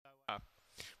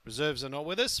Reserves are not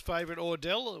with us. Favourite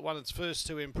Ordell won its first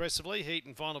two impressively, heat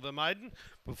and final of the maiden,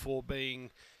 before being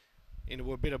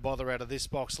into a bit of bother out of this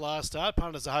box last start.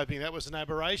 Punters are hoping that was an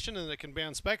aberration and it can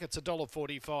bounce back. It's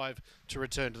 $1.45 to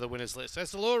return to the winners list.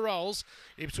 As the lure rolls,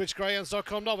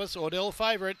 Ipswich-Greyhounds.com novice, Ordell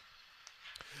favourite.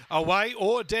 Away,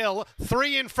 Ordell,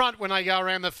 3 in front when they go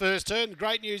around the first turn.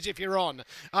 Great news if you're on.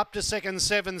 Up to second,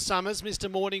 7 Summers. Mr.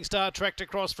 Morningstar tracked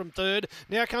across from third.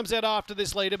 Now comes out after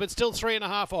this leader, but still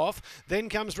 3.5 off. Then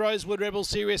comes Rosewood Rebel,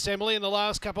 Serious Emily, and the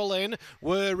last couple then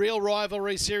were Real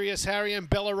Rivalry, Serious Harry, and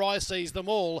Bella Rice sees them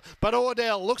all. But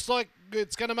Ordell looks like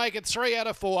it's going to make it 3 out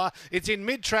of 4. It's in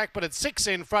mid-track, but it's 6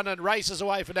 in front and races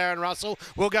away for Darren Russell.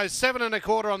 We'll go 7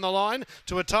 1/4 on the line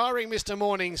to a tiring Mr.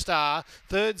 Morningstar.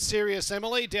 Third, Serious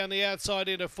Emily, down the outside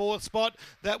into 4th spot.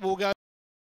 That will go